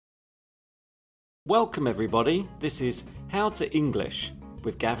Welcome everybody, this is How to English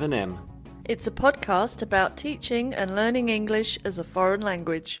with Gavin M. It's a podcast about teaching and learning English as a foreign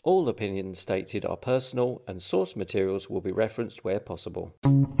language. All opinions stated are personal and source materials will be referenced where possible.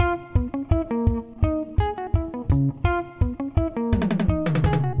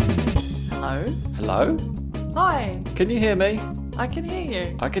 Hello? Hello? Hi, Can you hear me? I can hear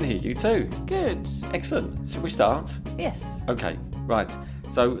you. I can hear you too. Good. Excellent. Shall we start? Yes. Okay, right.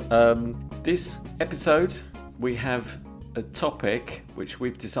 So this episode we have a topic which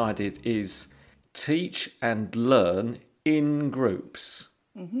we've decided is teach and learn in groups.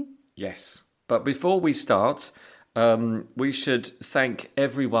 Mm-hmm. Yes. But before we start, we should thank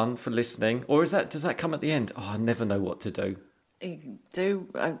everyone for listening. Or does that come at the end? Oh, I never know what to do. You can do,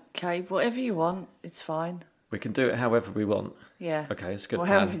 okay, whatever you want, it's fine. We can do it however we want. Yeah. Okay, it's a good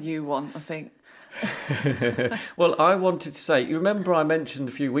However plan. you want, I think. Well, I wanted to say, you remember I mentioned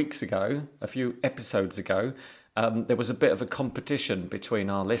a few episodes ago, there was a bit of a competition between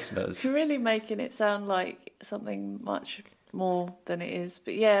our listeners. You're really making it sound like something much more than it is,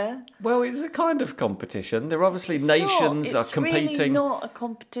 but yeah. Well, it's a kind of competition. There are obviously nations are competing. It's really not a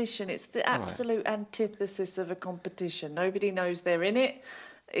competition. It's the absolute antithesis of a competition. Nobody knows they're in it.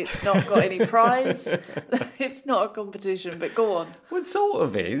 It's not got any prize. It's not a competition, but go on. Well, it sort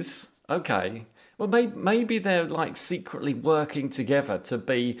of is. Okay. Well, maybe they're like secretly working together to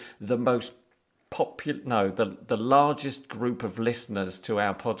be the most the largest group of listeners to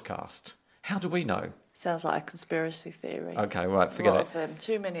our podcast. How do we know? Sounds like a conspiracy theory. Okay, right, forget it. A lot of them,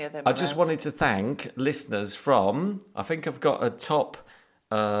 too many of them. I just wanted to thank listeners from, I think I've got a top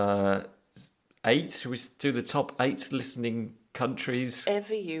 8. Should we do the top 8 listening countries?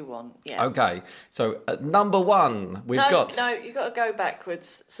 Ever you want, yeah. Okay, so at number 1, we've got... No, you've got to go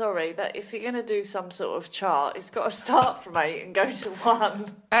backwards. Sorry, that if you're going to do some sort of chart, it's got to start from 8 and go to 1.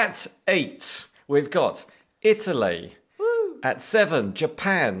 At 8, we've got Italy. Woo. At 7,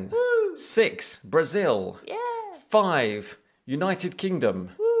 Japan. Woo. 6, Brazil. Yeah. 5, United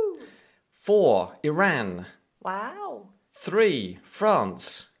Kingdom. Woo. 4, Iran. Wow. 3,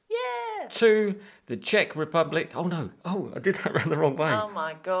 France. Yeah. 2, the Czech Republic. Oh no! Oh, I did that round the wrong way. Oh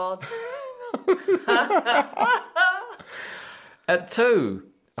my God. At 2,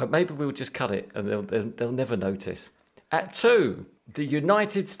 maybe we'll just cut it and they'll never notice. At 2, the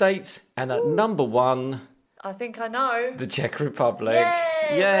United States, and at number 1, I think I know. the Czech Republic.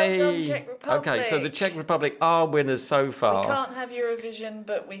 Yay! Well done, Czech Republic. Okay, so the Czech Republic are winners so far. We can't have Eurovision,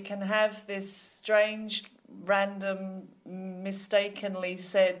 but we can have this strange, random, mistakenly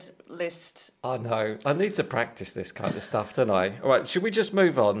said list. I know. I need to practice this kind of stuff, don't I? All right, should we just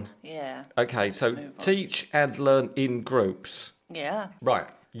move on? Yeah. Okay, so teach and learn in groups. Yeah. Right,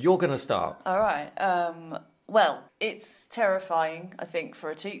 you're going to start. All right. Well, it's terrifying, I think,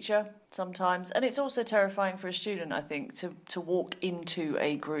 for a teacher sometimes. And it's also terrifying for a student, I think, to walk into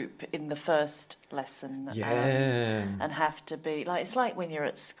a group in the first lesson. Yeah. And have to be... it's like when you're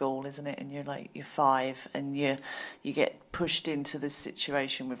at school, isn't it? And you're 5 and you get pushed into this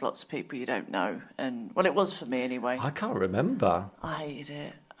situation with lots of people you don't know. And, well, it was for me anyway. I can't remember. I hated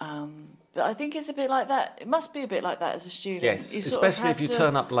it. But I think it's a bit like that. It must be a bit like that as a student. Yes, especially if you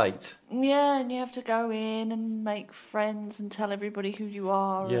turn up late. Yeah, and you have to go in and make friends and tell everybody who you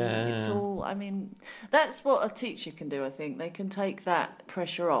are. Yeah. And it's all, that's what a teacher can do, I think. They can take that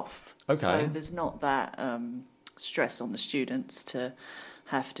pressure off. Okay. So there's not that stress on the students to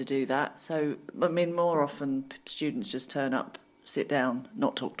have to do that. So, more often students just turn up, sit down,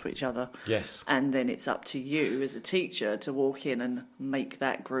 not talk to each other. Yes. And then it's up to you as a teacher to walk in and make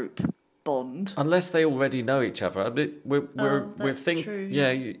that group bond. Unless they already know each other. We're thinking. True. Yeah,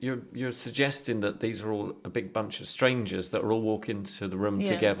 you're suggesting that these are all a big bunch of strangers that are all walking into the room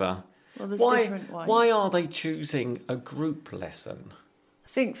together. Well, there's different ways. Why are they choosing a group lesson? I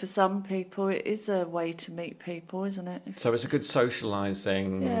think for some people it is a way to meet people, isn't it? So it's a good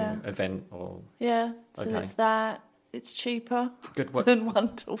socialising event, or so okay. it's that. It's cheaper Good than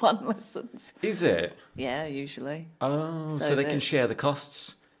one-to-one lessons. Is it? Yeah, usually. Oh, so they can share the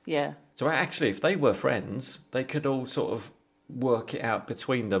costs. Yeah. So actually, if they were friends, they could all sort of work it out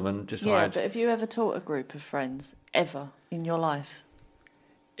between them and decide. Yeah, but have you ever taught a group of friends, ever, in your life?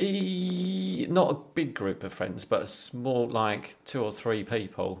 Not a big group of friends, but a small, 2 or 3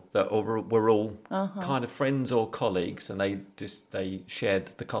 people that were all kind of friends or colleagues, and they shared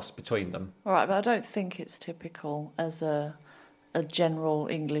the cost between them. All right, but I don't think it's typical as a general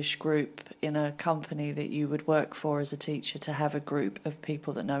English group in a company that you would work for as a teacher to have a group of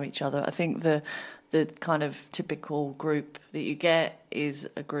people that know each other. I think the kind of typical group that you get is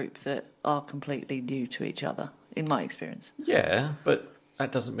a group that are completely new to each other, in my experience. Yeah, but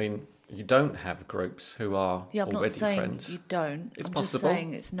that doesn't mean you don't have groups who are Yeah, I'm already not saying friends. you don't. It's I'm possible. just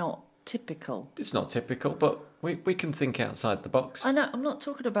saying it's not typical. It's not typical, but we can think outside the box. I know, I'm not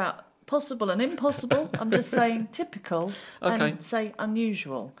talking about possible and impossible. I'm just saying typical and say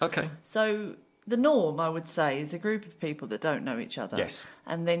unusual. Okay. So the norm, I would say, is a group of people that don't know each other. Yes.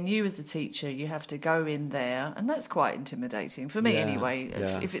 And then you as a teacher, you have to go in there, and that's quite intimidating, for me anyway,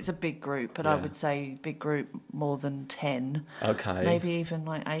 if it's a big group, but I would say big group more than 10. Okay. Maybe even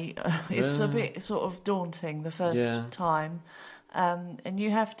like 8. It's a bit sort of daunting the first time. And you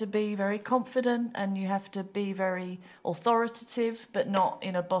have to be very confident and you have to be very authoritative, but not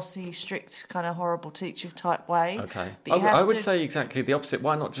in a bossy, strict, kind of horrible teacher type way. Okay. But I would say exactly the opposite.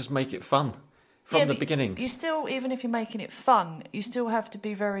 Why not just make it fun from the beginning? You still, even if you're making it fun, you still have to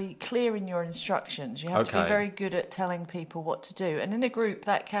be very clear in your instructions. You have to be very good at telling people what to do. And in a group,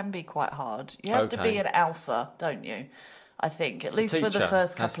 that can be quite hard. You have to be an alpha, don't you? I think, at least for the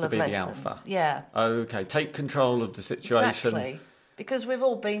first couple of lessons. Alpha. Yeah. Okay, take control of the situation. Exactly. Because we've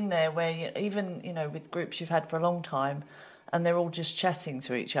all been there where even, with groups you've had for a long time and they're all just chatting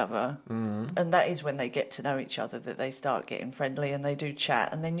to each other. And that is when they get to know each other that they start getting friendly and they do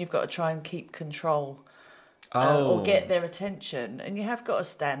chat. And then you've got to try and keep control or get their attention. And you have got to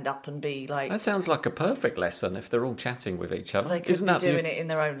stand up and be like... That sounds like a perfect lesson if they're all chatting with each other. They could be doing it in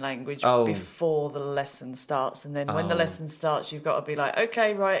their own language before the lesson starts. And then when the lesson starts, you've got to be like,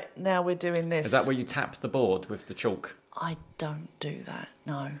 OK, right, now we're doing this. Is that where you tap the board with the chalk? I don't do that,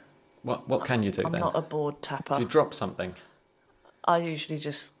 no. What can you do then? I'm not a board tapper. Do you drop something? I usually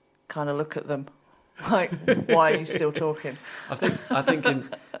just kind of look at them, like, why are you still talking? I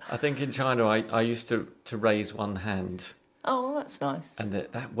think in China I used to raise one hand. Oh, well, that's nice. And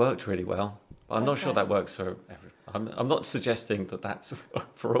that worked really well. But I'm not sure that works for everyone. I'm not suggesting that that's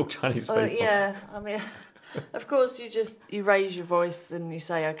for all Chinese people. Yeah, I mean, of course you raise your voice and you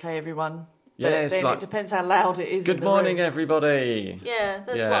say, "Okay, everyone." Yes, then it depends how loud it is. Good morning, everybody. Yeah,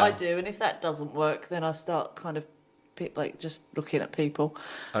 that's what I do. And if that doesn't work, then I start kind of just looking at people.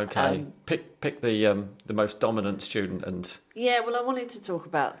 Okay, pick the most dominant student and. Yeah, well, I wanted to talk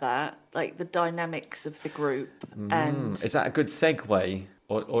about that, like the dynamics of the group. And is that a good segue,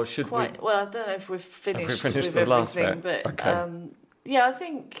 or should we? Well, I don't know if we've finished with everything, last bit? But okay. Yeah, I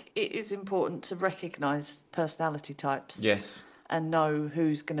think it is important to recognise personality types. Yes. And know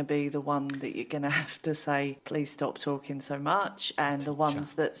who's going to be the one that you're going to have to say, please stop talking so much, and the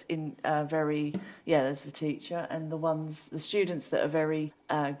ones that's in there's the teacher, and the students that are very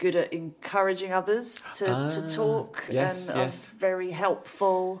good at encouraging others to talk are very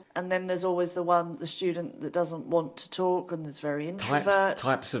helpful. And then there's always the student that doesn't want to talk and that's very introvert.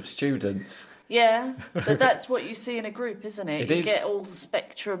 Types of students. Yeah, but that's what you see in a group, isn't it? You get all the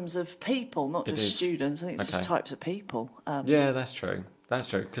spectrums of people, not just students. I think it's just types of people. Yeah, that's true. That's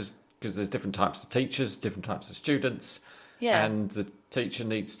true, because there's different types of teachers, different types of students. Yeah. And the teacher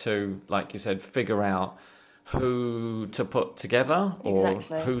needs to, like you said, figure out who to put together or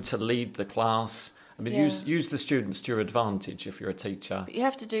who to lead the class. I mean, use the students to your advantage if you're a teacher. But you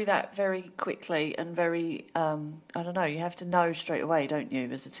have to do that very quickly and very, you have to know straight away, don't you,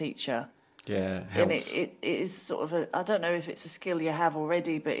 as a teacher? Yeah, helps. And it is sort of I don't know if it's a skill you have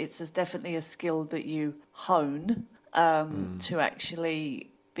already, but it's definitely a skill that you hone to actually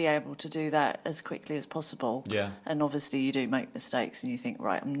be able to do that as quickly as possible. Yeah. And obviously you do make mistakes and you think,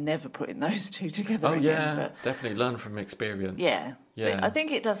 right, I'm never putting those two together again. Yeah, but definitely learn from experience. Yeah. But I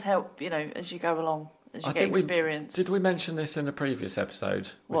think it does help, as you go along. As you get experience. Did we mention this in a previous episode?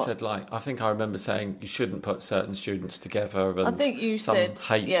 We said, I think I remember saying you shouldn't put certain students together. And I think you said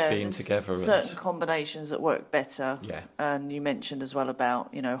being together. Certain combinations that work better. Yeah. And you mentioned as well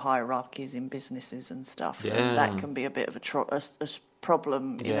about, hierarchies in businesses and stuff. Yeah. And that can be a bit of a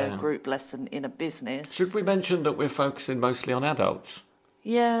problem in a group lesson in a business. Should we mention that we're focusing mostly on adults?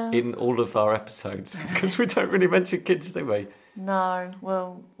 Yeah. In all of our episodes? Because we don't really mention kids, do we? No,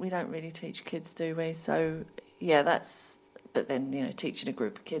 well, we don't really teach kids, do we? So, yeah, but then, teaching a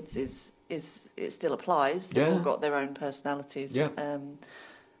group of kids it still applies. They've all got their own personalities. Yeah.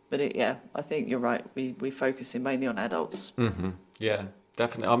 But I think you're right. We focus mainly on adults. Mm-hmm. Yeah,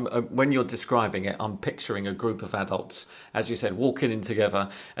 definitely. When you're describing it, I'm picturing a group of adults, as you said, walking in together,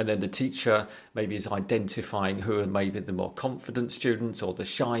 and then the teacher maybe is identifying who are maybe the more confident students or the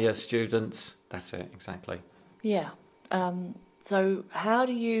shyer students. That's it, exactly. Yeah. So how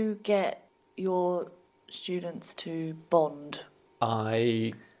do you get your students to bond?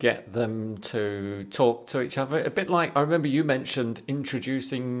 I get them to talk to each other. A bit like, I remember you mentioned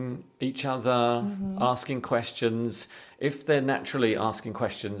introducing each other, asking questions. If they're naturally asking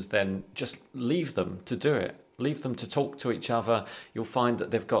questions, then just leave them to do it. leave them to talk to each other. You'll find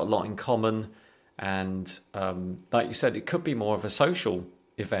that they've got a lot in common. And like you said, it could be more of a social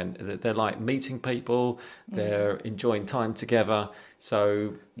event. They're like meeting people, they're enjoying time together.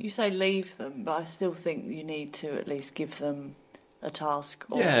 So you say leave them, but I still think you need to at least give them a task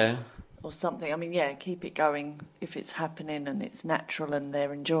or something. I mean, keep it going if it's happening and it's natural and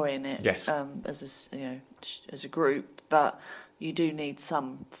they're enjoying it. Yes. As a group, but you do need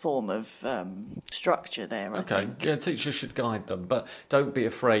some form of structure there. I think. Yeah, teachers should guide them, but don't be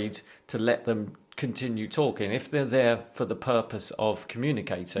afraid to let them continue talking. If they're there for the purpose of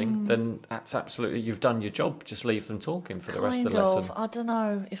communicating, then that's absolutely, you've done your job. Just leave them talking for the rest of the lesson. I don't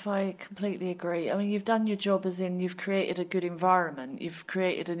know if I completely agree. I mean, you've done your job as in you've created a good environment. You've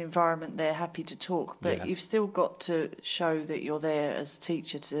created an environment they're happy to talk, but you've still got to show that you're there as a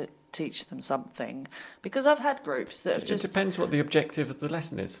teacher to teach them something. Because I've had groups that have just... It depends what the objective of the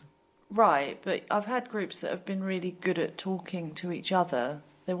lesson is. Right, but I've had groups that have been really good at talking to each other.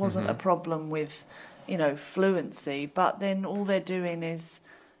 There wasn't a problem with, fluency, but then all they're doing is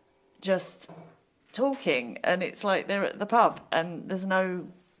just talking, and it's like they're at the pub and there's no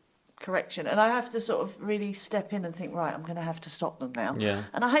correction. And I have to sort of really step in and think, right, I'm going to have to stop them now. Yeah.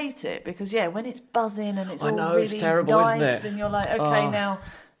 And I hate it because, when it's buzzing and it's all really it's terrible, nice, isn't it? and you're like, okay, now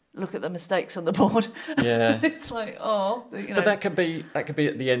look at the mistakes on the board. Yeah. It's like, But that could be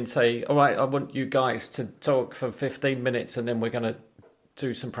at the end, say, all right, I want you guys to talk for 15 minutes and then we're going to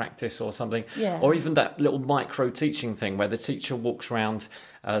do some practice or something. Yeah. Or even that little micro teaching thing where the teacher walks around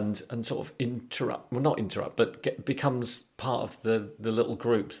and sort of not interrupt, but becomes part of the little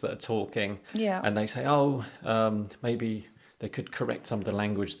groups that are talking. Yeah. And they say, maybe they could correct some of the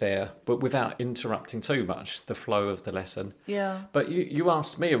language there, but without interrupting too much the flow of the lesson. Yeah. But you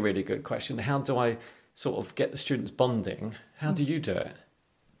asked me a really good question. How do I sort of get the students bonding? How do you do it?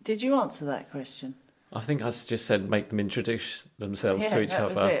 Did you answer that question? I think I just said make them introduce themselves to each that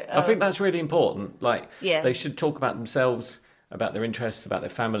was other. it. I think that's really important. Like, Yeah. they should talk about themselves, about their interests, about their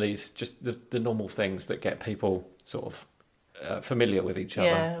families, just the normal things that get people sort of familiar with each other.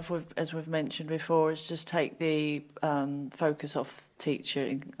 Yeah, as we've mentioned before, it's just take the focus off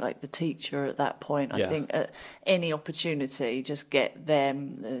teaching, like the teacher at that point. I think at any opportunity, just get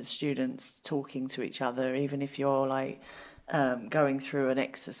them, the students, talking to each other, even if you're like going through an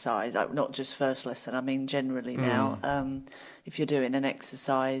exercise, not just first lesson, I mean generally now. If you're doing an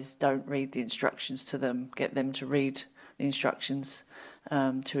exercise, don't read the instructions to them, get them to read the instructions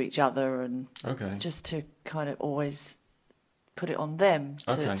to each other, and just to kind of always put it on them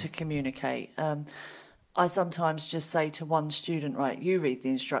to communicate. I sometimes just say to one student, right, you read the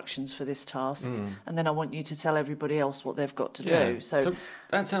instructions for this task, and then I want you to tell everybody else what they've got to do. So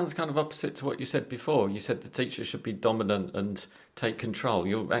that sounds kind of opposite to what you said before. You said the teacher should be dominant and take control.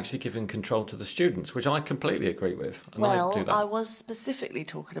 You're actually giving control to the students, which I completely agree with. And I was specifically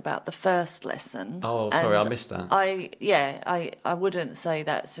talking about the first lesson. Oh, sorry, I missed that. I wouldn't say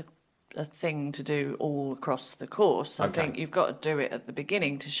that's a thing to do all across the course. I think you've got to do it at the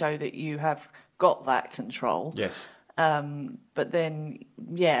beginning to show that you have got that control. Yes. But then,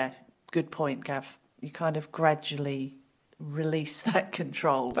 good point, Gav. You kind of gradually release that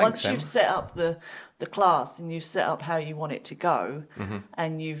control. Once you've set up the class and you've set up how you want it to go,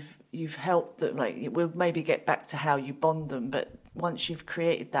 and you've helped them, like, we'll maybe get back to how you bond them, but once you've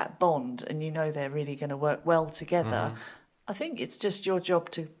created that bond and you know they're really going to work well together, I think it's just your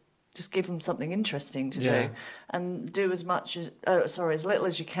job to just give them something interesting to do, and do as little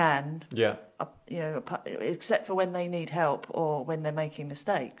as you can. Yeah. Except for when they need help or when they're making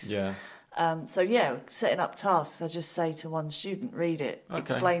mistakes. Yeah. Setting up tasks, I just say to one student, read it,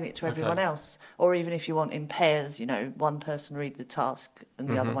 explain it to everyone else. Or even if you want in pairs, one person read the task and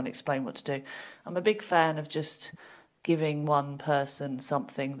the other one explain what to do. I'm a big fan of just giving one person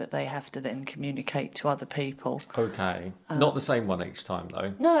something that they have to then communicate to other people. Okay. Not the same one each time,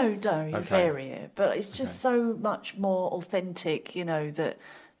 though? No, you vary it. But it's just so much more authentic, that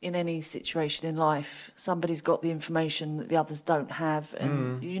in any situation in life, somebody's got the information that the others don't have,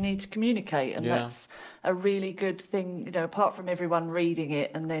 and you need to communicate. And that's a really good thing, apart from everyone reading it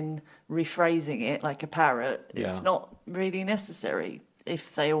and then rephrasing it like a parrot, it's not really necessary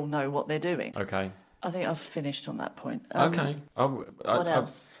if they all know what they're doing. Okay. I think I've finished on that point. What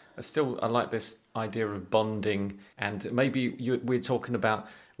else? I like this idea of bonding, and maybe we're talking about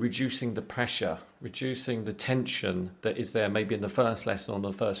reducing the pressure, reducing the tension that is there maybe in the first lesson or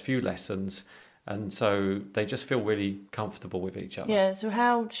the first few lessons, and so they just feel really comfortable with each other. Yeah, so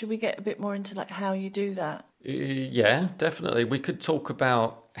how should we get a bit more into like how you do that? Yeah, definitely. We could talk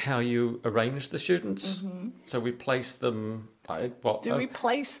about how you arrange the students. So we place them. Do we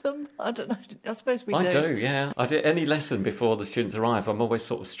place them? I don't know. I suppose we I do. do, yeah. I do any lesson before the students arrive. I'm always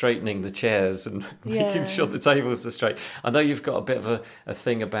sort of straightening the chairs and making sure the tables are straight. I know you've got a bit of a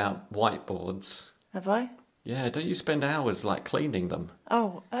thing about whiteboards. Have I? Yeah, don't you spend hours like cleaning them?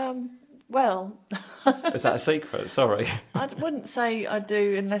 Oh, well, Is that a secret? Sorry. I wouldn't say I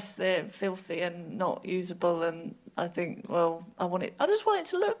do unless they're filthy and not usable. And I think, well, I just want it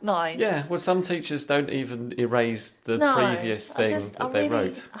to look nice. Yeah, well, some teachers don't even erase the previous thing that they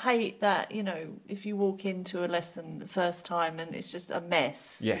wrote. I hate that, if you walk into a lesson the first time and it's just a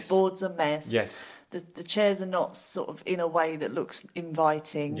mess. Yes. The board's a mess. Yes. The chairs are not sort of in a way that looks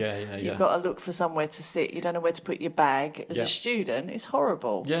inviting. Yeah. You've got to look for somewhere to sit. You don't know where to put your bag. As a student, it's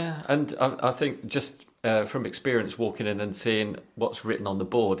horrible. Yeah, and I think just from experience walking in and seeing what's written on the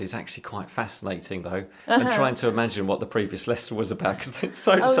board is actually quite fascinating, though, and trying to imagine what the previous lesson was about, because it's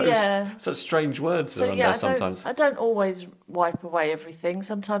such strange words are on there sometimes. I don't always wipe away everything.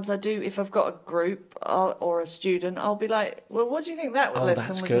 Sometimes I do. If I've got a group or a student, I'll be like, well, what do you think that lesson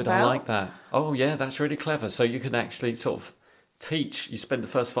was that's good. about? I like that. Oh, yeah, that's really clever. So you can actually sort of teach. You spend the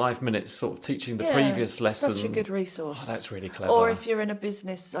first 5 minutes sort of teaching the previous lesson. Such a good resource. Oh, that's really clever. Or if you're in a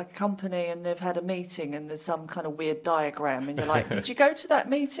business, like a company, and they've had a meeting and there's some kind of weird diagram, and you're like, "Did you go to that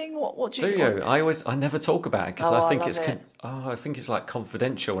meeting? What do you?" Do you? I never talk about it because I think it's like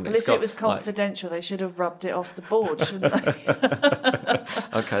confidential. And if it was confidential, they should have rubbed it off the board, shouldn't they?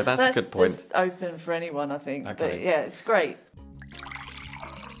 Okay, that's a good point. That's just open for anyone, I think. Okay. But yeah, it's great.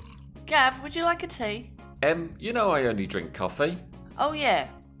 Gav, would you like a tea? I only drink coffee. Oh, yeah.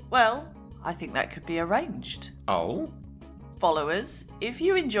 Well, I think that could be arranged. Oh? Followers, if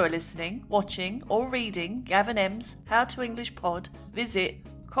you enjoy listening, watching, or reading Gav and M's How to English Pod, visit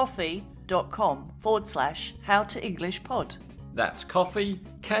ko-fi.com/How to English Pod. That's coffee,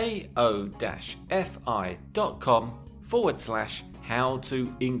 ko-fi.com/How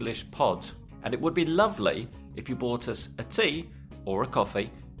to English Pod. And it would be lovely if you bought us a tea or a coffee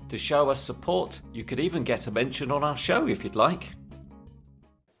to show us support. You could even get a mention on our show if you'd like.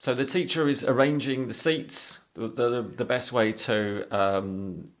 So the teacher is arranging the seats. The best way to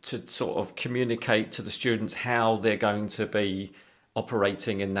sort of communicate to the students how they're going to be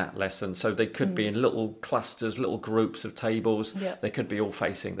operating in that lesson. So they could be in little clusters, little groups of tables. Yep. They could be all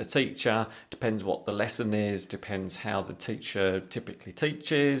facing the teacher. Depends what the lesson is. Depends how the teacher typically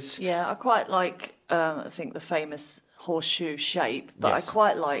teaches. Yeah, I quite like, I think, the famous horseshoe shape, but Yes. I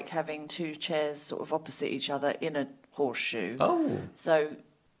quite like having two chairs sort of opposite each other in a horseshoe. Oh. So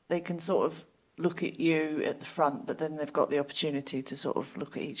they can sort of look at you at the front, but then they've got the opportunity to sort of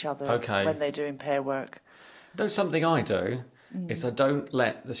look at each other when they're doing pair work. There's something I do is I don't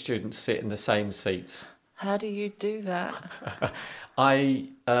let the students sit in the same seats. How do you do that? I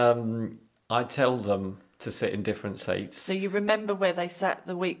tell them to sit in different seats. So you remember where they sat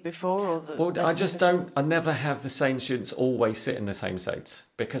the week before, or the? Well, I lesson just before? don't. I never have the same students always sit in the same seats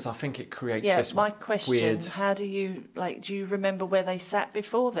because I think it creates this my question: weird. How do you Do you remember where they sat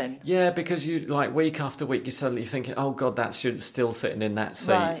before then? Yeah, because you week after week, you're suddenly thinking, "Oh God, that student's still sitting in that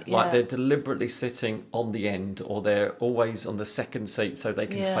seat." Right, yeah. Like they're deliberately sitting on the end, or they're always on the second seat so they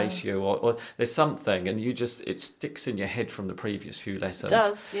can face you, or there's something, and it sticks in your head from the previous few lessons. It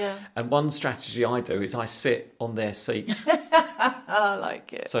does, yeah. And one strategy I do is I sit on their seat. I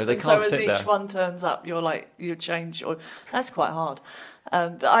like it. So they can't sit there. So as each one turns up, you change. That's quite hard.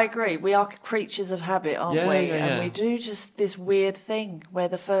 But I agree. We are creatures of habit, aren't we? Yeah. And we do just this weird thing where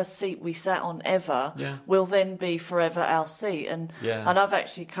the first seat we sat on ever will then be forever our seat. And I've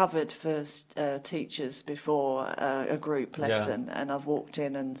actually covered for teachers before a group lesson, and I've walked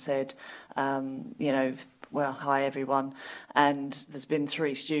in and said, well, hi everyone, and there's been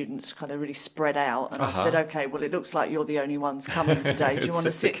 3 students kind of really spread out, and I've said, okay, well, it looks like you're the only ones coming today. Do you want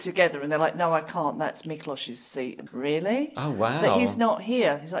to sit together? And they're like, no, I can't. That's Miklos's seat. Really? Oh, wow. But he's not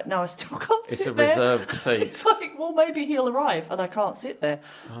here. He's like, no, I still can't sit there. It's a reserved seat. It's like, well, maybe he'll arrive, and I can't sit there.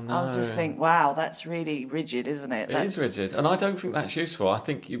 Oh, no. I'll just think, wow, that's really rigid, isn't it? It is rigid, and I don't think that's useful. I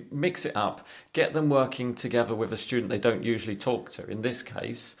think you mix it up, get them working together with a student they don't usually talk to. In this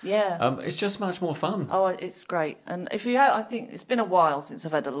case, it's just much more fun. Oh, it's great. And I think it's been a while since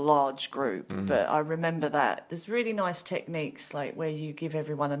I've had a large group, but I remember that there's really nice techniques, like where you give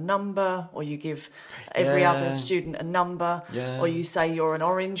everyone a number, or you give every other student a number, or you say you're an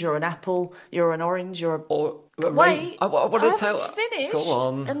orange, you're an apple, you're an orange, you're a... Or Wait, I want to tell. haven't finished. Go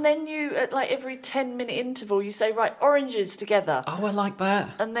on. And then you, at like every 10-minute interval, you say, right, oranges together. Oh, I like that.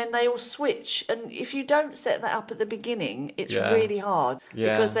 And then they all switch. And if you don't set that up at the beginning, it's Yeah. really hard.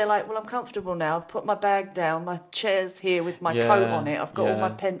 Yeah. Because they're like, well, I'm comfortable now. I've put my bag down. My chair's here with my Yeah, coat on it. I've got all yeah. my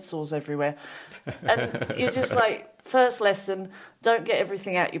pencils everywhere. And you're just like, first lesson, don't get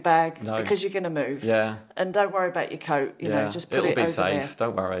everything out your bag No. because you're going to move. Yeah. And don't worry about your coat. You know, just put It'll it be over safe. there.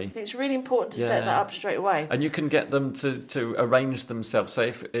 Don't worry. I think it's really important to set Yeah. that up straight away. And you can get them to arrange themselves. Say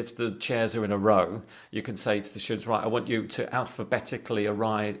if the chairs are in a row, you can say to the students, right, I want you to alphabetically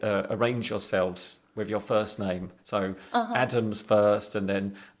arrange yourselves with your first name. So Adam's first, and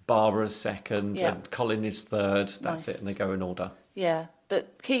then Barbara's second, Yeah. and Colin is third. That's Nice. it, and they go in order. Yeah,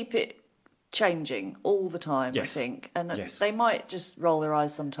 but keep it changing all the time, Yes. I think. And Yes. they might just roll their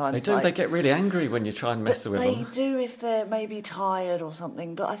eyes sometimes. They do. Like, They get really angry when you try and mess but with they them. do if they're maybe tired or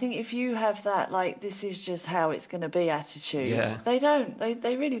something. But I think if you have that, like, this is just how it's going to be attitude, Yeah. they don't.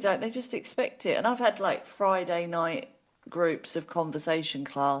 They really don't. They just expect it. And I've had, like, Friday night groups of conversation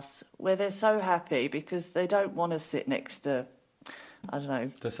class where they're so happy because they don't want to sit next to, I don't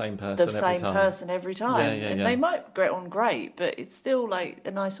know, The same person the every same time. person every time. Yeah, and yeah. they might get on great, but it's still like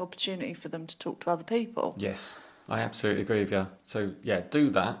a nice opportunity for them to talk to other people. Yes, I absolutely agree with you. So, yeah, do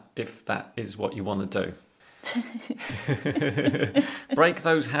that if that is what you want to do. Break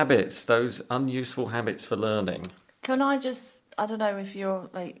those habits, those unuseful habits for learning. Can I just, I don't know if you're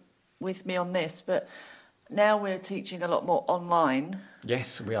like with me on this, but now we're teaching a lot more online.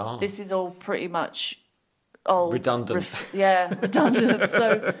 Yes, we are. This is all pretty much old. Redundant. Redundant.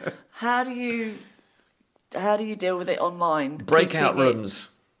 So how do you deal with it online? Breakout Keeping it- rooms.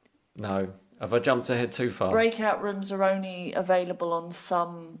 No. Have I jumped ahead too far? Breakout rooms are only available on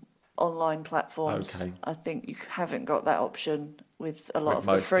some online platforms. Okay. I think you haven't got that option with a lot With of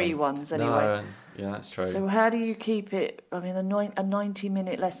the most free them. ones anyway. No, yeah, that's true. So how do you keep it? I mean, a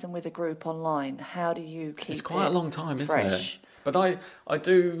 90-minute lesson with a group online. How do you keep it? It's quite a long time, fresh? isn't it? But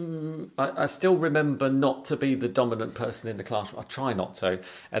I still remember not to be the dominant person in the classroom. I try not to.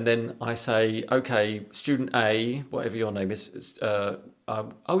 And then I say, okay, student A, whatever your name is, I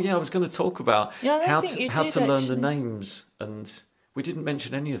was going to talk about Yeah, I don't how think to you how did, to learn the actually. names. And we didn't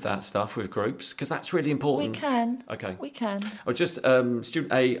mention any of that stuff with groups because that's really important. We can. Okay. We can. Or just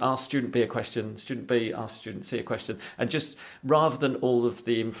student A asks student B a question, student B asks student C a question, and just rather than all of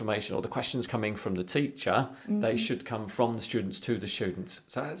the information or the questions coming from the teacher, they should come from the students to the students.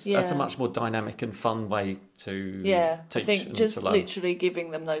 So that's a Yeah. much more dynamic and fun way to Yeah, teach I think and just to learn. literally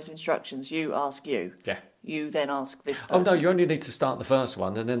giving them those instructions. You ask you. Yeah. You then ask this Oh person. no! You only need to start the first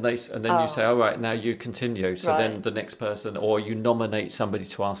one, and then you say, "All right, now you continue." So then Right. the next person, or you nominate somebody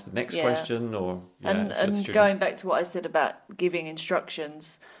to ask the next Yeah. question, or for the And student. going back to what I said about giving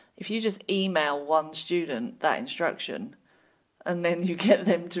instructions, if you just email one student that instruction, and then you get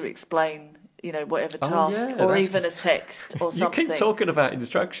them to explain, whatever Oh, task, yeah, or that's- even a text or You something. keep talking about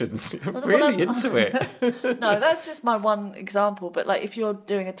instructions. You're Well, really I'm- into it. No, that's just my one example. But like, if you're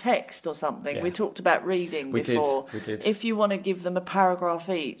doing a text or something, Yeah. we talked about reading We did, before. we did. If you want to give them a paragraph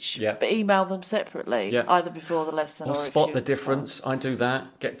each, Yeah. but email them separately, Yeah. either before the lesson Or or if spot you the difference. I do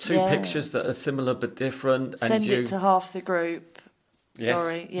that. Get two Yeah. pictures that are similar but different. Send and you... it to half the group. Yes.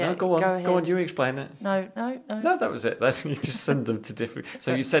 Sorry, yeah. No, go on. ahead. Go on, you explain it. No. No, that was it. You just send them to different.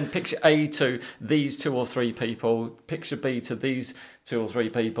 So you send picture A to these 2 or 3 people, picture B to these 2 or 3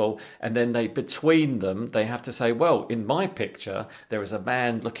 people, and then between them they have to say, well, in my picture there is a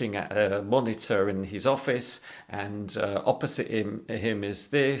man looking at a monitor in his office, and opposite him is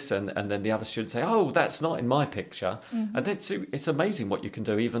this, and then the other students say, oh, that's not in my picture, and it's amazing what you can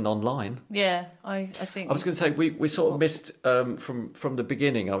do even online. Yeah, I think. I was going to say we sort of missed from the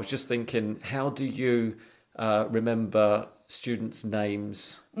beginning. I was just thinking, how do you remember students'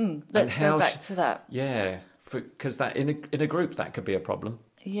 names? Let's go back to that. Yeah, because that in a group that could be a problem.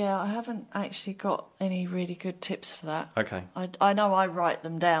 Yeah, I haven't actually got any really good tips for that. Okay. I know I write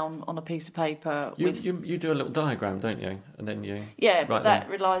them down on a piece of paper with. You do a little diagram, don't you? And then you Yeah, but write that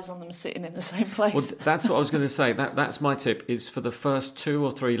them. relies on them sitting in the same place. Well, that's what I was going to say. That's my tip. Is for the first 2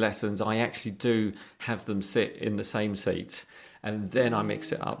 or 3 lessons, I actually do have them sit in the same seat, and then I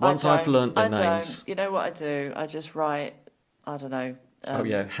mix it up. Once I've learnt their names. Don't. You know what I do? I just write. I don't know.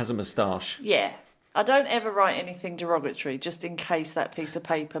 Has a moustache. Yeah. I don't ever write anything derogatory, just in case that piece of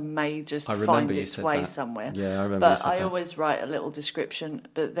paper may just I remember find you its said way that. somewhere. Yeah, I remember you But said I that. always write a little description,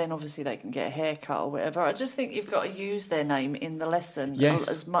 but then obviously they can get a haircut or whatever. I just think you've got to use their name in the lesson Yes.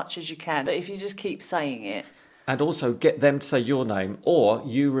 as much as you can. But if you just keep saying it, And also get them to say your name, or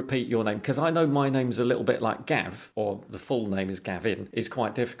you repeat your name. Because I know my name's a little bit like Gav, or the full name is Gavin, is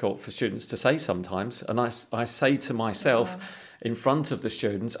quite difficult for students to say sometimes. And I say to myself in front of the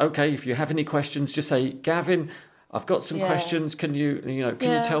students, okay, if you have any questions, just say, Gavin, I've got some questions. Can you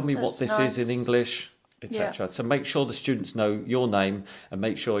tell me what this is in English, etc. So make sure the students know your name, and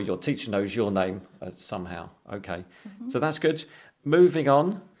make sure your teacher knows your name somehow. Okay, so that's good. Moving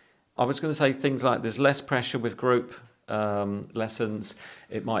on. I was going to say things like there's less pressure with group lessons.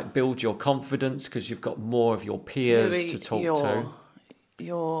 It might build your confidence because you've got more of your peers to talk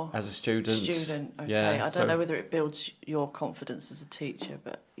to as a student. Okay, yeah, I don't know whether it builds your confidence as a teacher,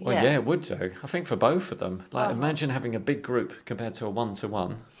 but yeah. Well, yeah, it would do. I think for both of them. Like, imagine having a big group compared to a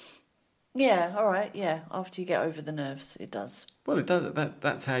one-to-one. Yeah, all right, yeah. After you get over the nerves, it does. Well, it does.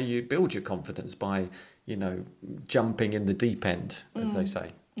 That's how you build your confidence, by, jumping in the deep end, as they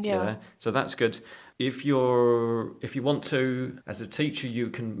say. Yeah. So that's good. If you want to, as a teacher, you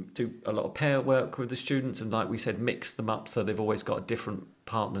can do a lot of pair work with the students, and like we said, mix them up so they've always got a different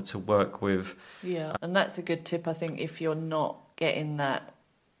partner to work with. Yeah, and that's a good tip, I think, if you're not getting that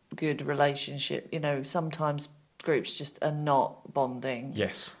good relationship. Sometimes groups just are not bonding.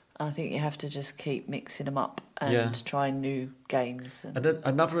 Yes. I think you have to just keep mixing them up and try new games. And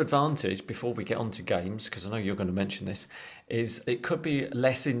another advantage, before we get on to games, because I know you're going to mention this, is it could be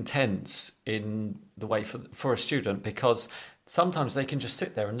less intense in the way for a student, because sometimes they can just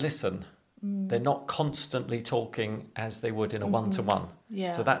sit there and listen. They're not constantly talking as they would in a one-to-one.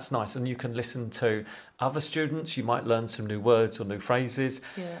 Yeah. So that's nice. And you can listen to other students. You might learn some new words or new phrases.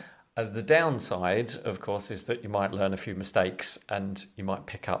 Yeah. The downside, of course, is that you might learn a few mistakes and you might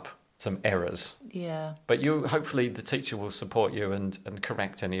pick up some errors. Yeah. But hopefully the teacher will support you and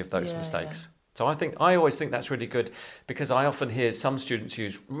correct any of those mistakes. So I always think that's really good, because I often hear some students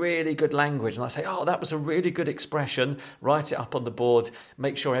use really good language and I say, oh, that was a really good expression. Write it up on the board.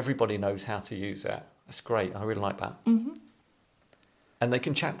 Make sure everybody knows how to use that. That's great. I really like that. Mm-hmm. And they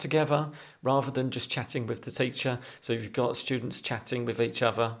can chat together rather than just chatting with the teacher. So you've got students chatting with each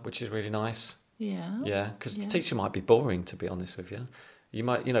other, which is really nice. Yeah. Yeah, because the teacher might be boring, to be honest with you. You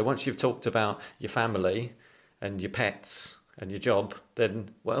might, once you've talked about your family and your pets and your job, then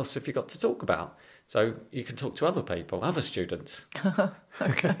what else have you got to talk about? So you can talk to other people, other students.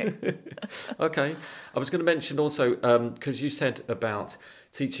 Okay. Okay. I was going to mention also, because you said about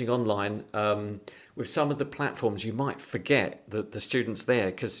teaching online, with some of the platforms, you might forget the students there,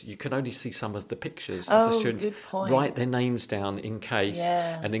 because you can only see some of the pictures of the students. Good point. Write their names down in case,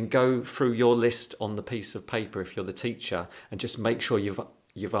 and then go through your list on the piece of paper if you're the teacher, and just make sure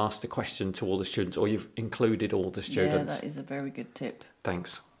you've asked a question to all the students, or you've included all the students. Yeah, that is a very good tip.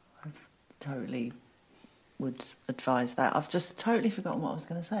 Thanks. I've totally would advise that. I've just totally forgotten what I was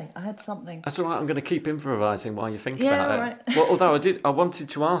going to say. I had something. That's all right. I'm going to keep improvising while you think about all it. right. Well, although I wanted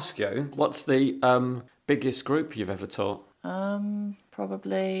to ask you, what's the biggest group you've ever taught?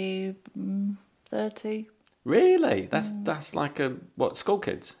 Probably 30. Really? That's like school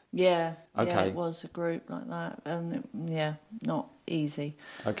kids? Yeah. Okay. Yeah, it was a group like that, and not easy.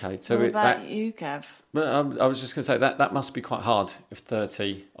 Okay. So what about you, Gav? Well, I was just going to say that must be quite hard if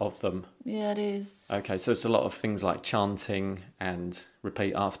 30 of them. Yeah, it is. Okay, so it's a lot of things like chanting and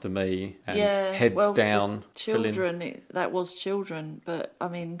repeat after me and Yeah, heads well, down. For children, that was children, but I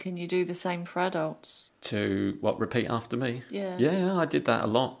mean, can you do the same for adults? To repeat after me? Yeah. Yeah, I did that a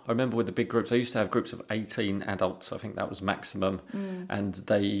lot. I remember with the big groups, I used to have groups of 18 adults. I think that was maximum. And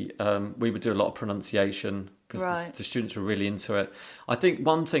we would do a lot of pronunciation because the students were really into it. I think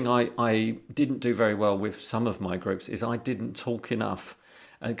one thing I didn't do very well with some of my groups is I didn't talk enough.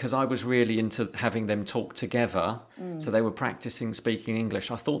 Because I was really into having them talk together, so they were practicing speaking English.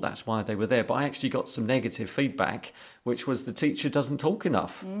 I thought that's why they were there, but I actually got some negative feedback, which was the teacher doesn't talk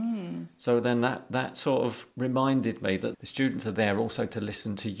enough. So then that sort of reminded me that the students are there also to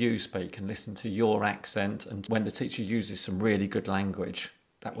listen to you speak and listen to your accent, and when the teacher uses some really good language,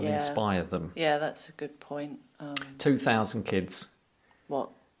 that will inspire them. Yeah, that's a good point. 2,000 kids. What?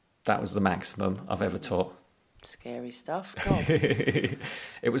 That was the maximum I've ever taught. Scary stuff. God.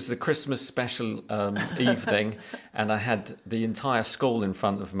 It was the Christmas special evening, and I had the entire school in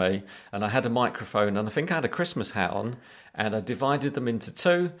front of me, and I had a microphone, and I think I had a Christmas hat on, and I divided them into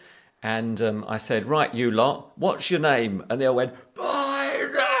two, and I said, right, you lot, what's your name? And they all went, my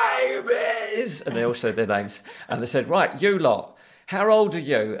name is... And they all said their names. And they said, right, you lot, how old are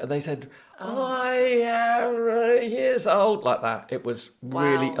you? And they said, I am years old, like that. It was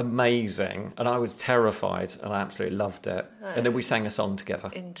really amazing, and I was terrified, and I absolutely loved it. And then we sang a song together.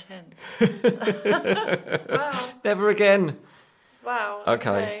 Intense. Never again. Wow.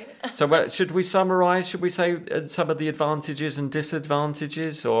 Okay. So should we summarise? Should we say some of the advantages and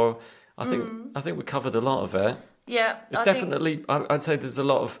disadvantages? Or I think we covered a lot of it. Yeah. It's definitely, I'd say there's a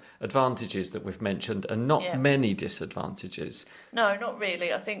lot of advantages that we've mentioned and not many disadvantages. No, not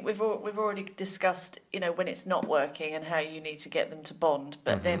really. I think we've already discussed, when it's not working and how you need to get them to bond.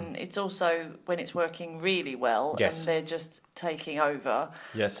 But then it's also when it's working really well and they're just taking over.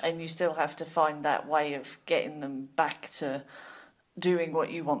 Yes. And you still have to find that way of getting them back to doing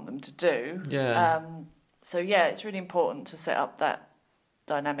what you want them to do. Yeah. So, it's really important to set up that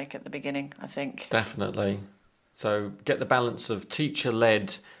dynamic at the beginning, I think. Definitely. So get the balance of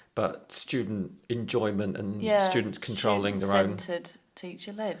teacher-led but student enjoyment and students controlling their own. Student-centred,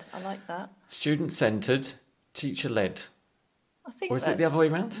 teacher-led. I like that. Student-centred, teacher-led. I think. Or is it the other way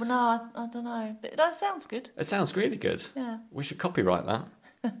around? No, I don't know. But that sounds good. It sounds really good. Yeah. We should copyright that.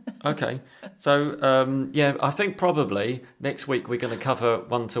 Okay. So, I think probably next week we're going to cover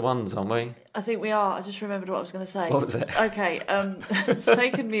one-to-ones, aren't we? I think we are. I just remembered what I was going to say. What was it? Okay. It's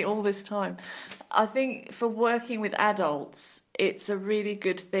taken me all this time. I think for working with adults, it's a really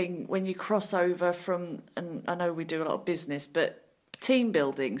good thing when you cross over from, and I know we do a lot of business, but team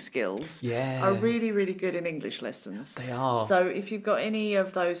building skills are really, really good in English lessons. They are. So if you've got any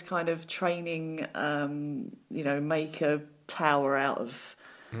of those kind of training, make a tower out of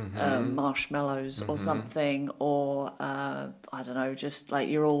marshmallows or something, or I don't know, just like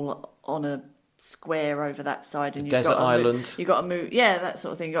you're all on a square over that side and you've got to move, that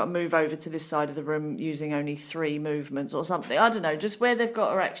sort of thing. You've got to move over to this side of the room using only 3 movements or something. I don't know, just where they've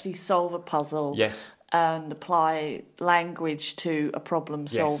got to actually solve a puzzle and apply language to a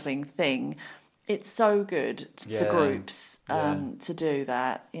problem-solving thing. It's so good for groups to do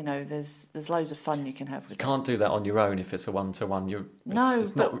that. There's loads of fun you can have with it. You can't do that on your own if it's a one-to-one.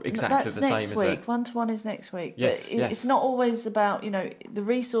 It's not exactly the same, next is week. it? One-to-one is next week. Yes, but it's not always about, the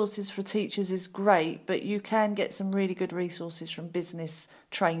resources for teachers is great, but you can get some really good resources from business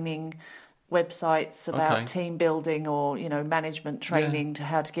training websites about team building or, management training to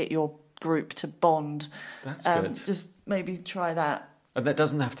how to get your group to bond. That's good. Just maybe try that. And that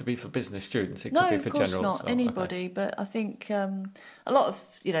doesn't have to be for business students. It could be for general. No, of course not. Anybody. Okay. But I think a lot of,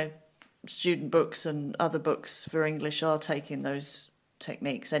 student books and other books for English are taking those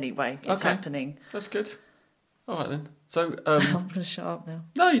techniques anyway. It's happening. That's good. All right then. So I'm going to shut up now.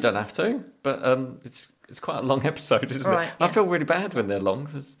 No, you don't have to. But it's quite a long episode, isn't it? I feel really bad when they're long.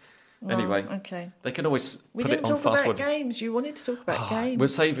 Anyway, okay. They can always we put it on didn't fast talk about forward. Games. You wanted to talk about games. We'll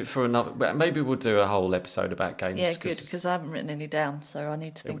save it for another. Maybe we'll do a whole episode about games. Yeah, good, because I haven't written any down, so I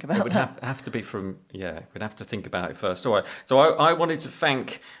need to think about it. It would have to be from. Yeah, we'd have to think about it first. All right. So I wanted to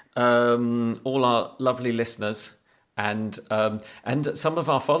thank all our lovely listeners and some of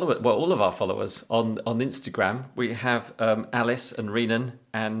our followers. Well, all of our followers on Instagram. We have Alice and Renan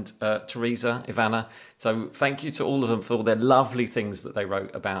and Teresa, Ivana. So thank you to all of them for all their lovely things that they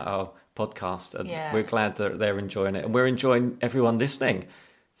wrote about our podcast, and we're glad that they're enjoying it, and we're enjoying everyone listening.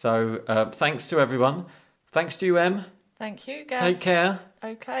 So thanks to everyone. Thanks to you, Em. Thank you, Gav. Take care.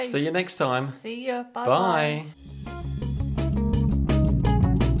 Okay. See you next time. See you. Bye. Bye.